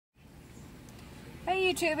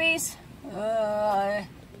Hey YouTubies! I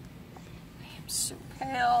am so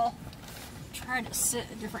pale. Trying to sit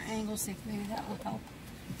at different angles, see if maybe that will help.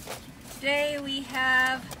 Today we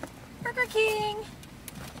have Burger King.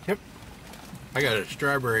 Yep. I got a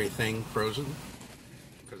strawberry thing frozen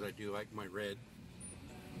because I do like my red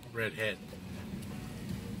head.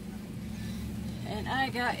 And I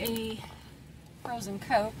got a frozen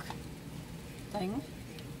Coke thing.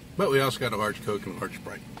 But we also got a large Coke and a large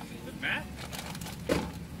Sprite. Matt?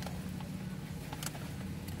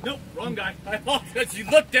 Nope, wrong guy. I apologize. You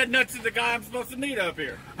look dead nuts to the guy I'm supposed to meet up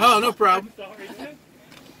here. Oh, no problem. Sorry, man.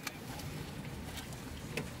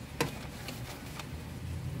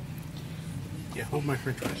 Yeah, hold my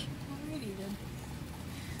french fries. Alrighty then.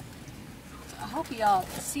 So I hope y'all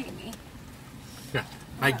see me. Yeah.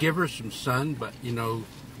 I give her some sun, but you know,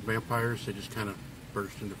 vampires, they just kind of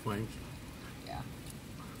burst into flames. Yeah.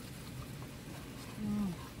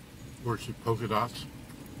 Or some polka dots.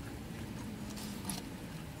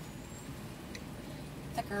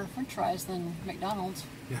 Thicker french fries than McDonald's.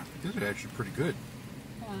 Yeah, these are actually pretty good.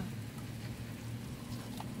 Yeah.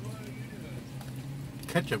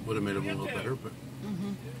 Ketchup would have made them a little better, but...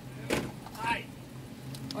 Hi.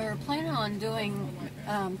 We were planning on doing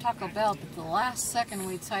Taco Bell, but the last second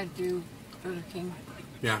we decided to do Burger King.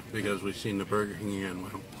 Yeah, because we've seen the Burger King and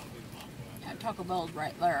well. Yeah, Taco Bell's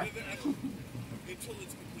right there.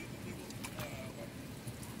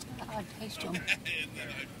 I taste them.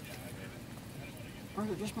 Or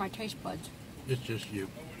is it just my taste buds? It's just you.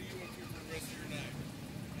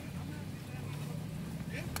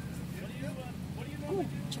 Ooh,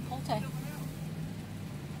 Chipotle.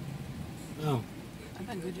 Oh. I've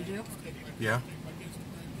been good to do. Yeah?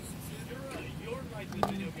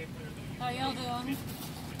 How y'all doing?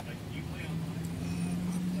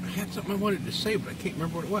 I had something I wanted to say, but I can't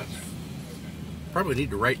remember what it was. Probably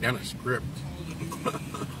need to write down a script.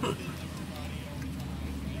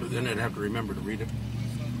 But then I'd have to remember to read it.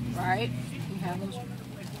 Right? You have those. We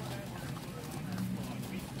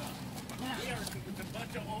are a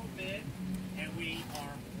bunch of old men, and we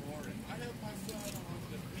are bored. I have my son on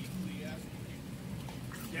the weekly asking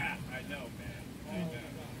people. Yeah, I know, man. I know.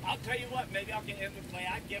 I'll tell you what, maybe I'll get him to play.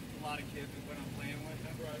 I gift a lot of kids when I'm playing with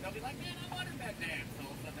them. They'll be like, man, I wanted that dance.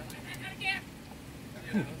 All of a sudden, they're like, I got a gift.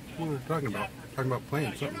 You know, What were we talking about? Talking about playing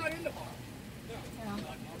you're something. not into bar.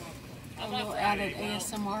 Yeah. A little added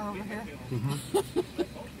ASMR over here.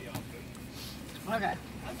 Okay.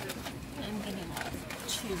 I'm getting a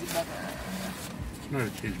cheeseburger. It's not a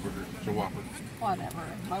cheeseburger, it's a Whopper. Whatever.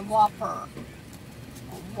 My Whopper.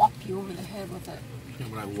 I'll whop you over the head with it. Yeah,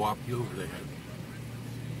 when I whop you over the head.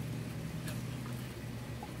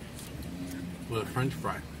 With a french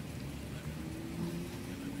fry.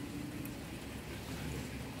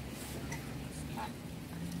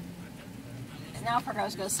 Now I forgot what I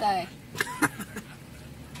was going to say.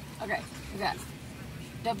 Okay, we got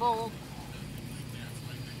double...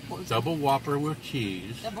 What was it? Double Whopper with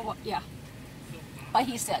cheese. Yeah. Like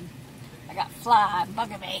he said, I got fly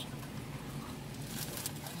bugging me.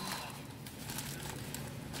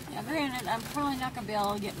 Now granted, I'm probably not going to be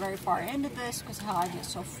able to get very far into this because how I get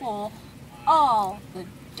so full all the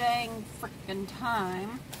dang freaking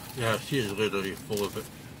time. Yeah, she is literally full of it.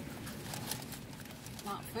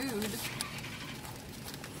 Not food.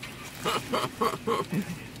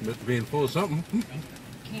 But being full of something.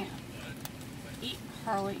 Can't eat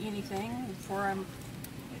hardly anything before I'm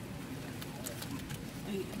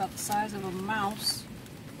eat about the size of a mouse.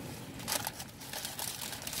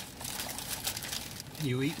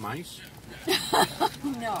 You eat mice?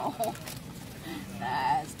 No,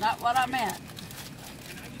 that's not what I meant.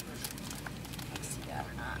 Let's see that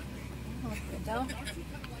or not. Look good though.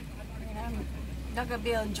 And I'm not going to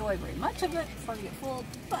be able to enjoy very much of it before I get full,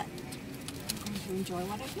 but I'm going to enjoy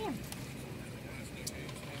what I can.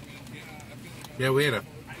 Yeah, we had a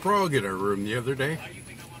frog in our room the other day.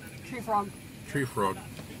 Tree frog. Tree frog.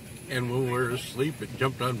 And when we were asleep, it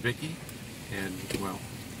jumped on Vikki. And, well,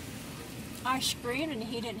 I screamed and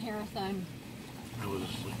he didn't hear a thing. I was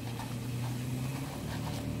asleep.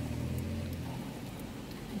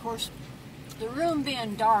 Of course, the room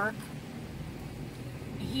being dark,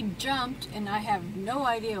 he jumped and I have no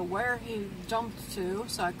idea where he jumped to,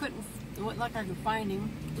 so I couldn't, it wasn't like I could find him.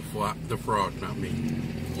 The frog, not me.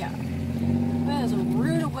 Yeah. But it was a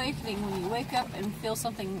rude awakening when you wake up and feel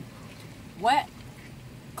something wet,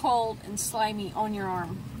 cold, and slimy on your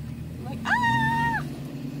arm. I'm like, ah!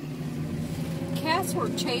 Cats were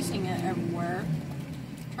chasing it everywhere,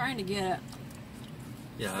 trying to get it.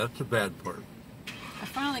 Yeah, that's the bad part. I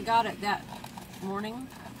finally got it that morning,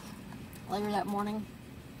 later that morning.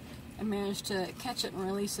 I managed to catch it and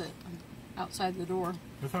release it. outside the door.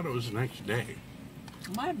 I thought it was the next day.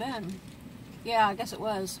 It might have been. Yeah, I guess it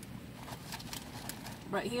was.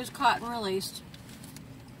 But he was caught and released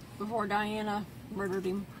before Diana murdered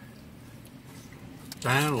him.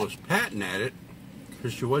 Diana was patting at it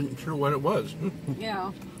because she wasn't sure what it was.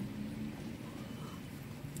 Yeah.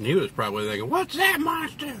 And he was probably thinking, "What's that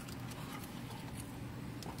monster?"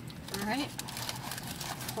 Alright.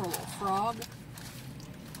 Poor little frog.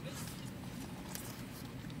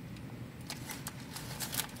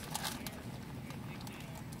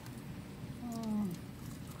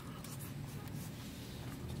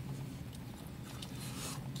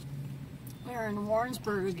 We're in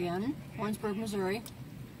Warrensburg again. Warrensburg, Missouri.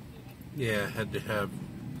 Yeah, had to have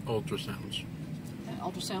ultrasounds.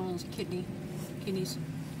 Ultrasounds, kidneys.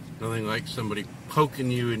 Nothing like somebody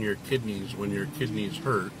poking you in your kidneys when your kidneys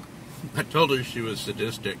hurt. I told her she was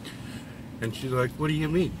sadistic. And she's like, "What do you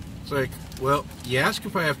mean?" It's like, well, you ask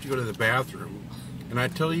if I have to go to the bathroom. And I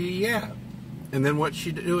tell you, yeah. And then what's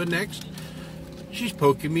she doing next? She's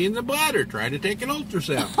poking me in the bladder trying to take an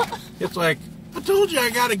ultrasound. It's like, I told you I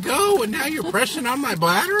gotta go, and now you're pressing on my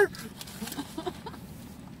bladder?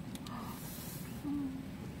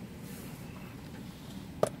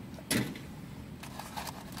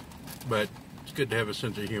 But it's good to have a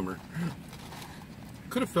sense of humor.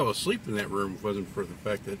 Could have fell asleep in that room if it wasn't for the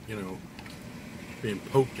fact that, you know, being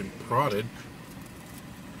poked and prodded.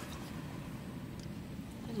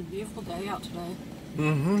 It's a beautiful day out today.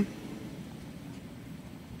 Mm-hmm.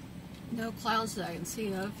 No clouds that I can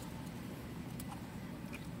see of.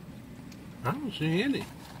 I don't see any. I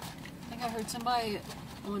think I heard somebody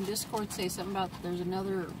on Discord say something about there's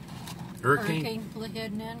another Hurricane?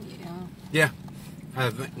 heading in. Yeah. Yeah. I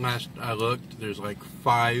think last I looked, there's like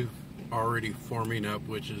 5 already forming up,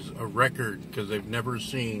 which is a record because they've never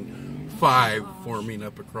seen 5 forming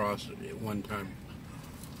up across at one time.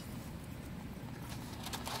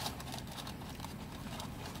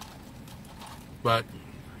 But,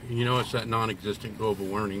 you know, it's that non-existent global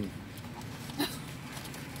warming.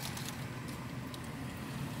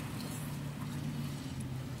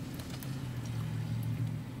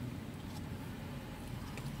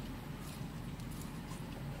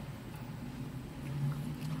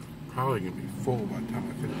 Probably going to be full by the time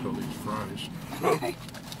I finish all these fries. Okay.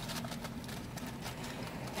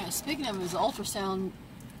 Yeah, speaking of his ultrasound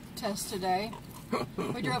test today,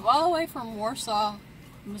 we drove all the way from Warsaw,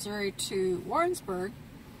 Missouri to Warrensburg,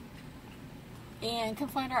 and come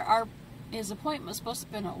find his appointment was supposed to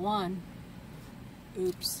have been at 1.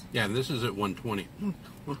 Oops. Yeah, and this is at 1:20.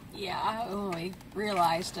 Yeah, I only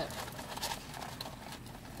realized it.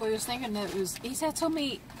 We was thinking that he's had so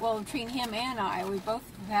many, well, between him and I, we both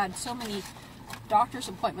had so many doctor's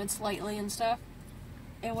appointments lately and stuff.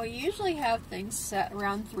 And we usually have things set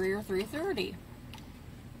around 3 or 3:30.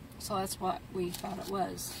 So that's what we thought it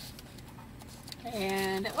was.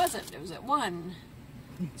 And it wasn't. It was at 1.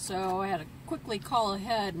 So I had to quickly call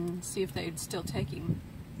ahead and see if they'd still take him.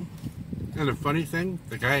 And the funny thing,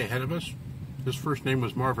 the guy ahead of us, his first name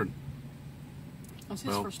was Marvin. That's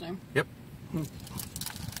his first name. Yep.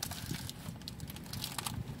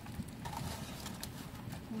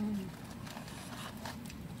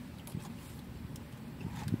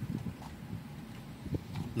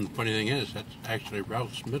 And the funny thing is, that's actually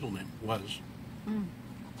Ralph's middle name, was. Oh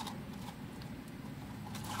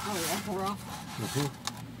yeah, Ralph. Mm-hmm.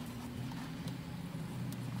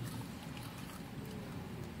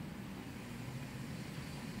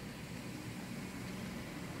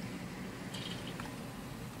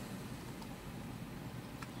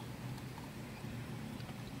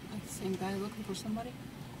 Same guy looking for somebody?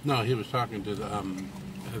 No, he was talking to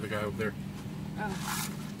the guy over there. Oh.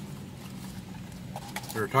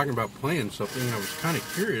 They were talking about playing something, and I was kind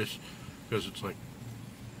of curious, because it's like,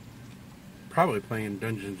 probably playing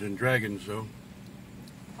Dungeons and Dragons, though.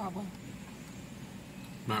 Probably.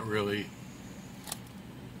 Not really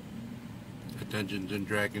a Dungeons and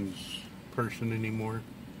Dragons person anymore.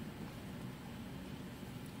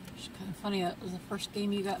 It's kind of funny, that was the first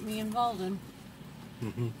game you got me involved in.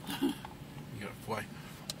 Mm-hmm. You gotta fly.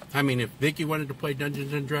 I mean, if Vikki wanted to play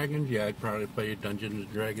Dungeons and Dragons, yeah, I'd probably play Dungeons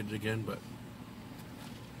and Dragons again, but...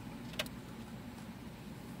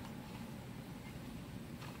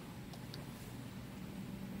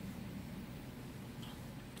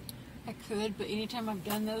 I could, but anytime I've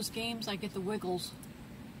done those games, I get the wiggles.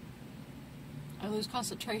 I lose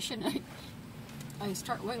concentration. I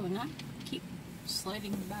start wiggling. I keep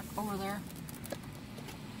sliding back over there.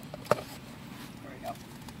 There we go.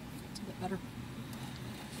 It's a bit better.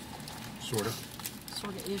 Sort of.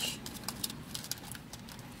 Sort of ish.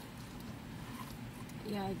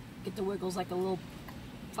 Yeah, I get the wiggles like a little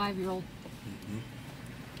 5-year-old.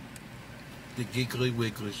 The giggly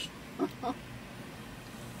wigglies.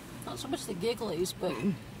 Not so much the gigglies, but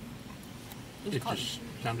It just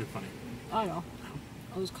sounded funny. I know.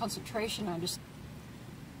 I lose concentration. I just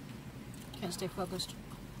can't stay focused.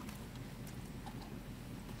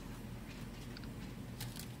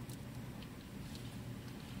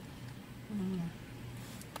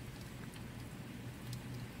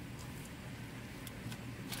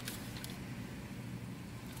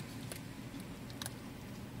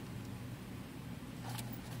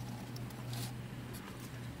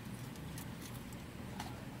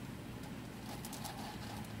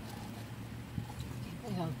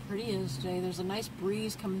 How pretty it is today. There's a nice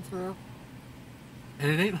breeze coming through.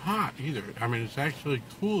 And it ain't hot either. I mean, it's actually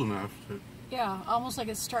cool enough to... Yeah, almost like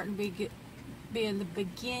it's starting to be in the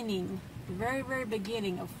beginning, the very, very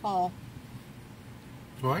beginning of fall.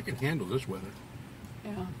 Well, I can handle this weather.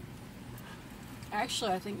 Yeah.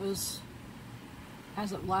 Actually, I think it was,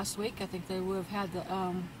 as of last week, I think they would have had the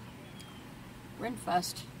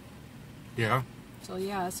Renfest. Yeah. So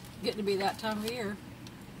yeah, it's getting to be that time of year.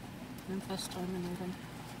 Renfest time and everything.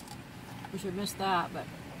 We should miss that, but...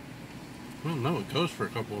 Well, no, it goes for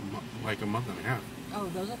a like a month and a half. Oh,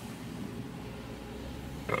 does it?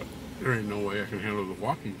 There ain't no way I can handle the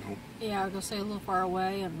walking, though. Yeah, I was going to say a little far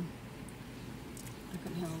away, and I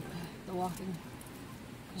couldn't handle the walking.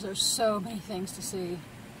 Because there's so many things to see.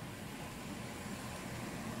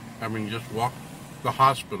 I mean, just walk the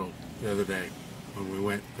hospital the other day when we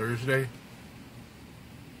went Thursday.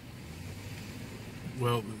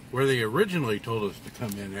 Well, where they originally told us to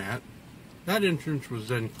come in at, that entrance was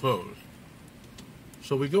then closed.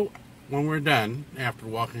 So we go, when we're done, after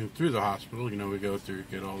walking through the hospital, you know, we go through,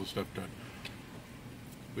 get all the stuff done.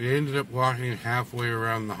 We ended up walking halfway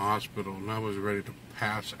around the hospital, and I was ready to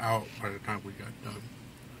pass out by the time we got done.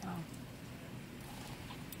 Oh.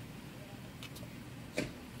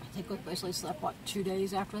 I think we basically slept, what, 2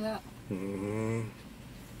 days after that? Mm-hmm.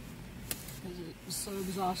 Because it was so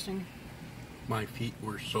exhausting. My feet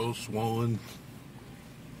were so swollen.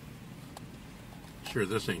 Sure,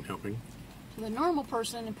 this ain't helping. To the normal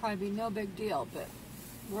person, it'd probably be no big deal, but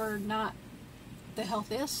we're not the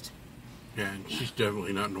healthiest. Yeah, and she's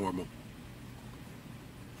definitely not normal.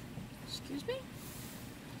 Excuse me?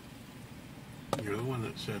 You're the one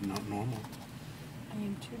that said not normal. I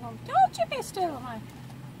am too normal. Don't you be still, my...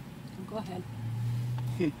 Oh, go ahead.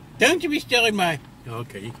 Don't you be stealing my...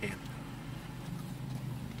 Okay, you can.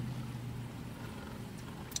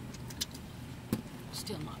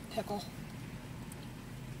 Still not pickle.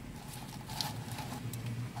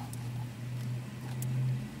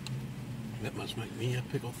 That must make me a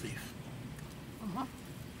pickle thief. Uh-huh.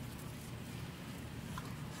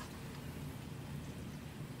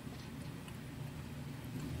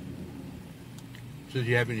 So do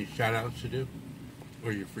you have any shout-outs to do?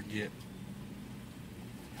 Or you forget?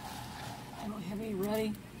 I don't have any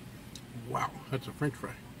ready. Wow, that's a french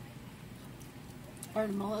fry. Or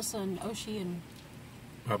to Melissa and Oshi and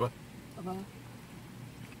Bubba? Bubba.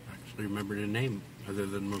 I actually remembered a name other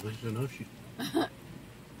than Melissa and Oshi.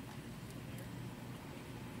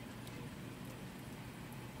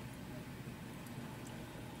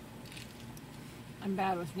 I'm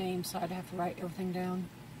bad with names, so I'd have to write everything down.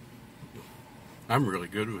 I'm really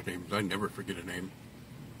good with names. I never forget a name.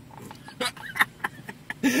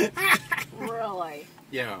 Really?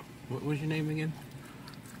 Yeah. What was your name again?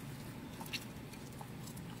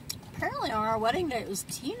 Apparently on our wedding day it was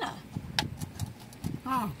Tina.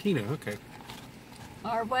 Oh, Tina, okay.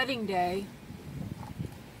 Our wedding day,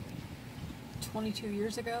 22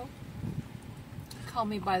 years ago, called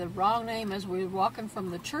me by the wrong name as we were walking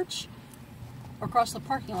from the church across the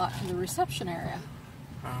parking lot to the reception area.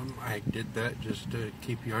 I did that just to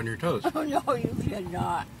keep you on your toes. Oh, no, you did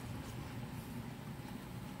not.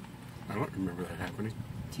 I don't remember that happening.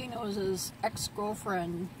 Tina was his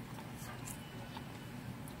ex-girlfriend.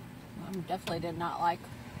 I definitely did not like.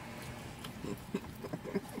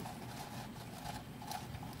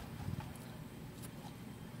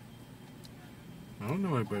 I don't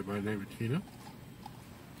know anybody by the name of Tina.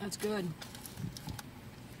 That's good.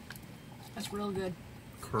 That's real good.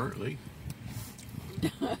 Currently.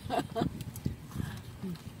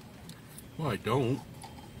 Well, I don't.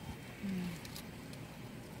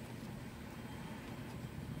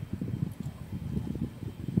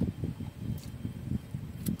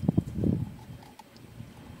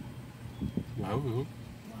 Wow.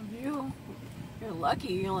 Well, you're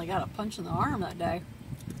lucky you only got a punch in the arm that day.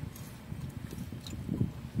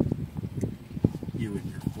 You and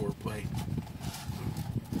your foreplay.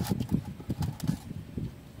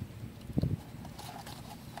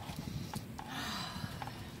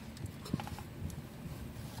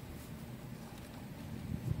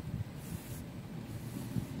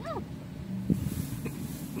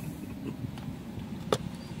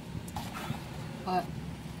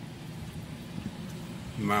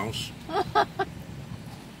 house.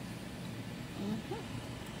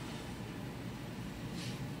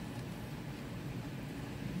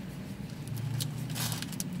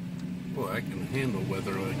 Boy, I can handle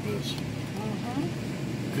weather like this.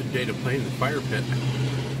 Good day to play in the fire pit.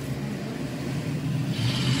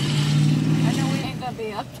 I know we ain't gonna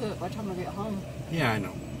be up to it by the time we get home. Yeah, I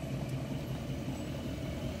know.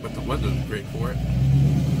 But the weather's great for it.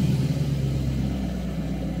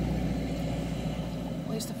 At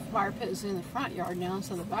least the fire pit is in the front yard now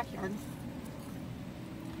instead of the backyard.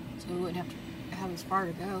 So we wouldn't have to have as far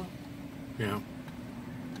to go. Yeah.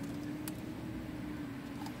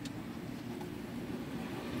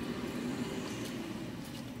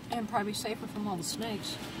 And probably safer from all the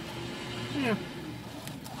snakes. Yeah.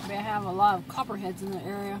 We have a lot of copperheads in the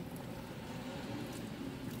area.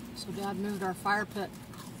 So Dad moved our fire pit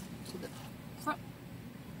to the front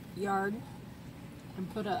yard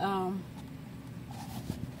and put a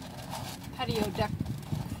patio deck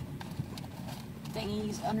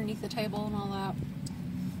thingies underneath the table and all that.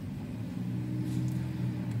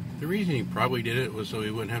 The reason he probably did it was so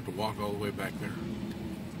he wouldn't have to walk all the way back there.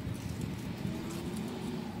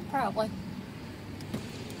 Probably.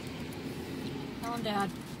 Tell him, Dad.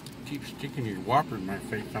 Keep sticking your Whopper in my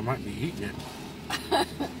face. I might be eating it.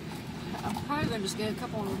 I'm probably going to just get a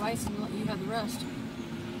couple of bites and let you have the rest.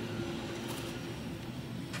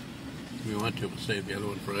 If we want to, we'll save the other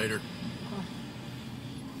one for later.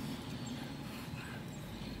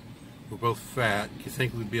 We're both fat. You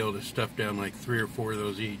think we'd be able to stuff down like 3 or 4 of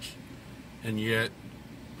those each. And yet,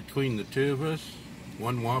 between the two of us,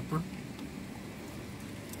 one Whopper.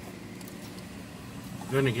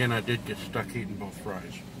 Then again, I did get stuck eating both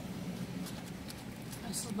fries.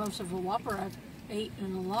 This is most of a Whopper I've ate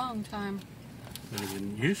in a long time. And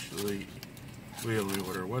again, usually we only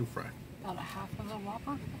order one fry. About a half of a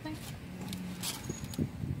Whopper, I think.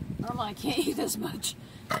 Normally I can't eat as much.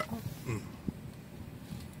 Alright.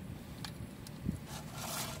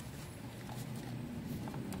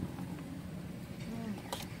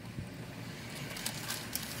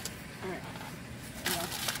 Yeah.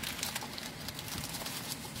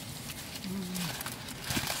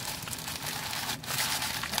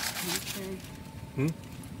 Cherry.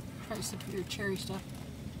 Try some of your cherry stuff.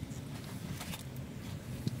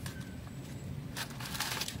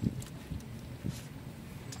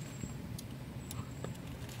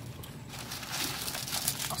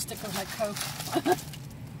 I'll stick with my Coke.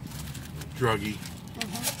 Druggy.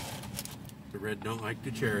 The red don't like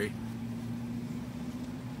the cherry.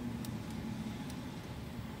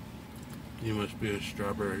 You must be a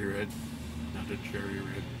strawberry red, not a cherry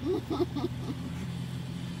red.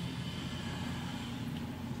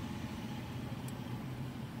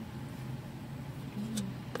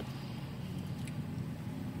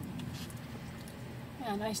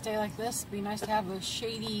 Yeah, a nice day like this, it'd be nice to have a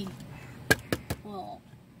shady little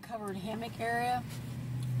covered hammock area.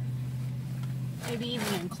 Maybe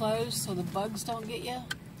even enclosed so the bugs don't get you.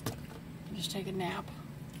 Just take a nap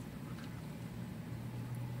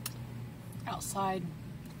outside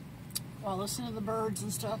while listening to the birds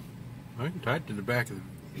and stuff. I can tie it to the back of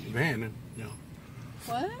the van and, you know.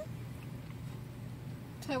 What?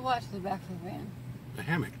 Tie what to the back of the van? The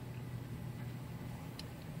hammock.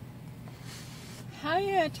 How are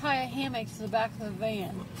you going to tie a hammock to the back of the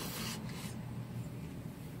van?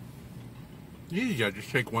 Easy, I just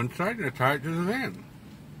take one side and I tie it to the van.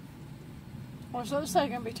 Where's the other side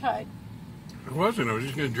going to be tied? I wasn't, I was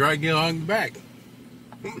just going to drag you along the back.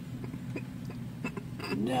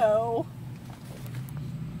 No.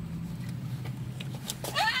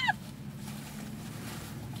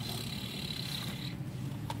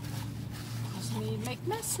 Cause me make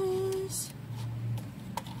messes.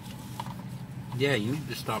 Yeah, you need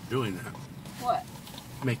to stop doing that. What?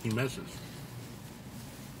 Making messes.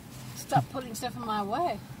 Stop putting stuff in my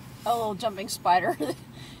way. A little jumping spider.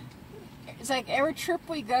 It's like every trip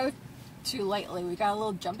we go to lately, we got a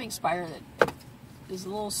little jumping spider that is a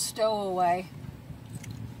little stowaway.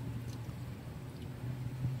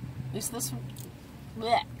 At least this one,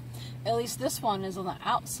 bleh. At least this one is on the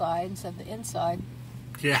outside instead of the inside.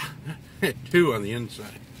 Yeah, 2 on the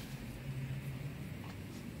inside.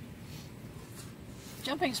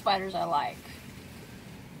 Jumping spiders I like.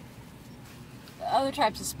 The other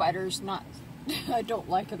types of spiders, not, I don't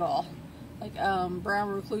like at all. Like brown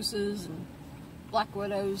recluses and black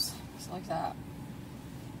widows, stuff like that.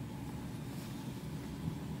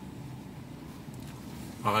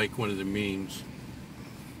 I like one of the memes.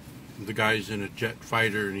 The guy's in a jet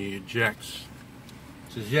fighter and he ejects.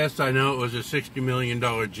 Says, yes, I know it was a $60 million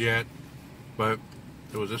jet, but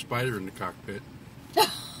there was a spider in the cockpit.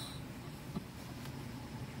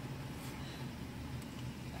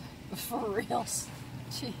 For reals.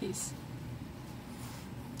 Jeez.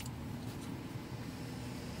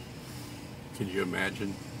 Can you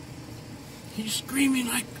imagine? He's screaming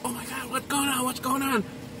like, oh my God, what's going on? What's going on? And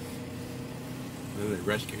then they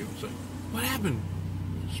rescue him. It's like, what happened?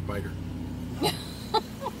 Spider.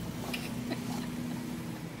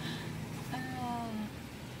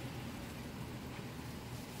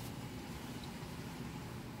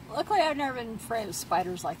 Luckily, I've never been afraid of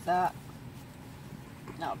spiders like that.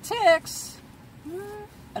 Now, ticks,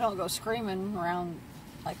 I don't go screaming around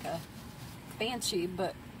like a banshee,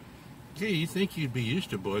 but... Gee, you think you'd be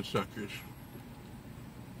used to bloodsuckers?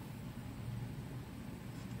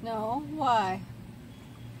 No, why?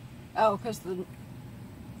 Oh, because the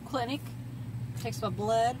clinic takes my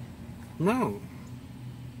blood? No.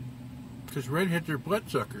 Because redheads are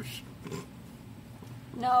bloodsuckers.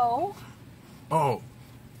 No. Oh.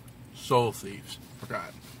 Soul thieves.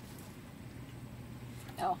 Forgot.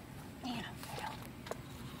 Oh. Yeah.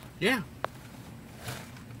 Yeah.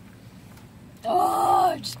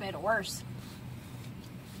 Oh, it just made it worse.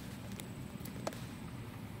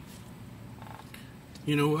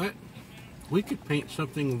 You know what? We could paint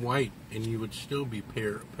something white and you would still be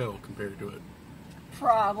pale compared to it.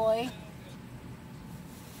 Probably.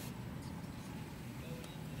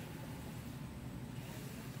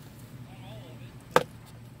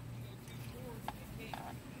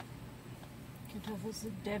 Can't tell if this is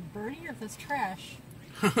a dead birdie or if it's trash.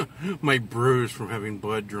 My bruise from having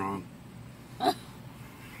blood drawn.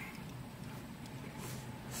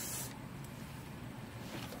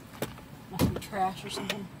 Must be trash or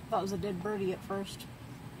something. Thought it was a dead birdie at first.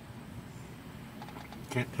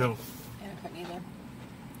 Can't tell. Yeah, I couldn't either.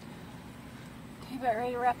 You about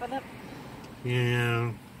ready to wrap it up?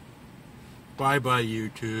 Yeah. Bye-bye,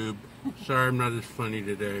 YouTube. Sorry I'm not as funny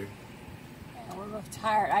today. Yeah, we're both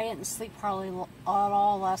tired. I didn't sleep hardly at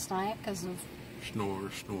all last night because of... Snore,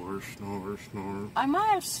 snore, snore, snore. I might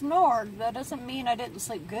have snored. That doesn't mean I didn't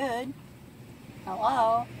sleep good.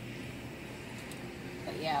 Hello?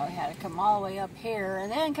 But yeah, we had to come all the way up here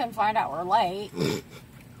and then couldn't find out we're late.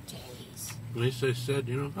 Jeez. At least they said,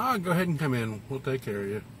 you know, oh, go ahead and come in. We'll take care of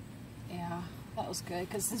you. Yeah, that was good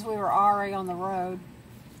because since we were already on the road.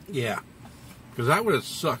 Yeah. Because that would have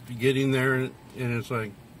sucked getting there and it's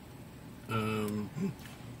like, Yeah.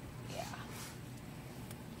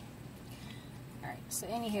 Alright, so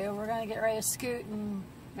anywho, we're going to get ready to scoot and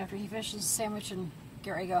after he finishes the sandwich and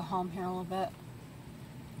get ready to go home here in a little bit.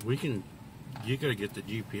 we can, you got to get the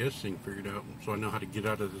GPS thing figured out so I know how to get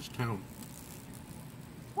out of this town.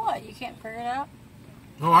 What? You can't figure it out?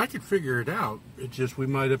 Oh, I could figure it out. It's just we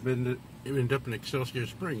might have end up in Excelsior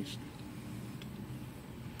Springs.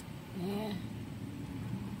 Yeah.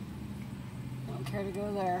 Don't care to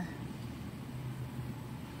go there.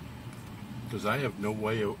 Because I have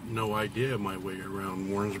no idea my way around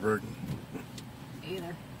Warrensburg.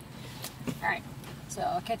 Either. Alright, so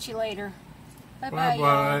I'll catch you later. Bye-bye,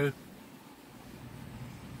 Bye-bye.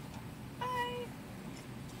 Bye.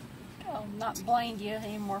 I'll not blind you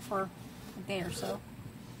anymore for a day or so.